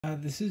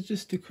This is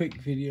just a quick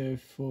video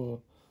for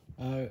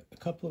a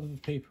couple of the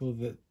people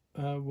that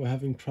were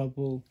having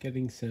trouble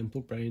getting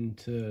Sample Brain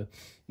to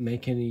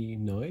make any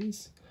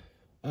noise.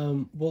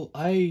 Well,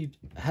 I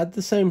had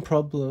the same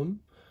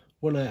problem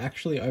when I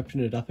actually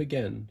opened it up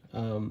again,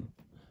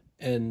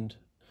 and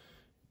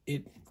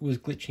it was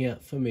glitching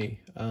out for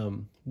me,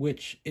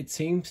 which it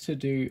seems to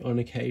do on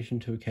occasion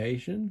to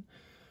occasion.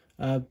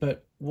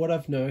 But what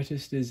I've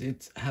noticed is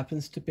it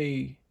happens to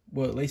be,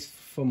 well, at least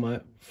from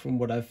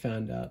what I've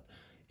found out,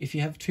 if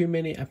you have too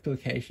many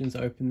applications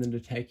open that are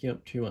taking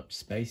up too much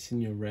space in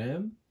your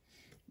RAM,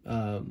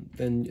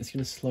 then it's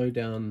going to slow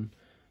down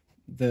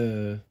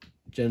the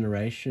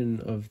generation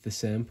of the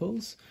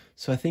samples.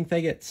 So I think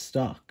they get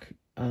stuck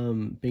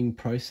being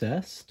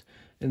processed,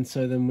 and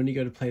so then when you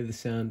go to play the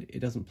sound, it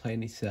doesn't play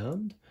any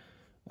sound.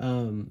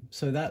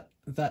 So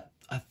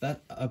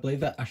I believe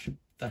that I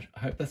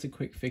hope that's a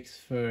quick fix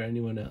for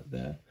anyone out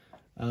there.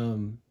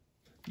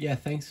 Yeah,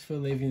 thanks for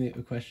leaving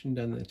a question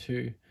down there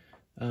too.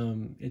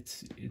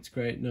 It's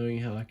great knowing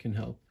how I can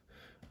help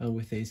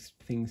with these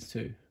things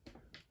too.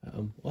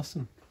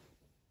 Awesome.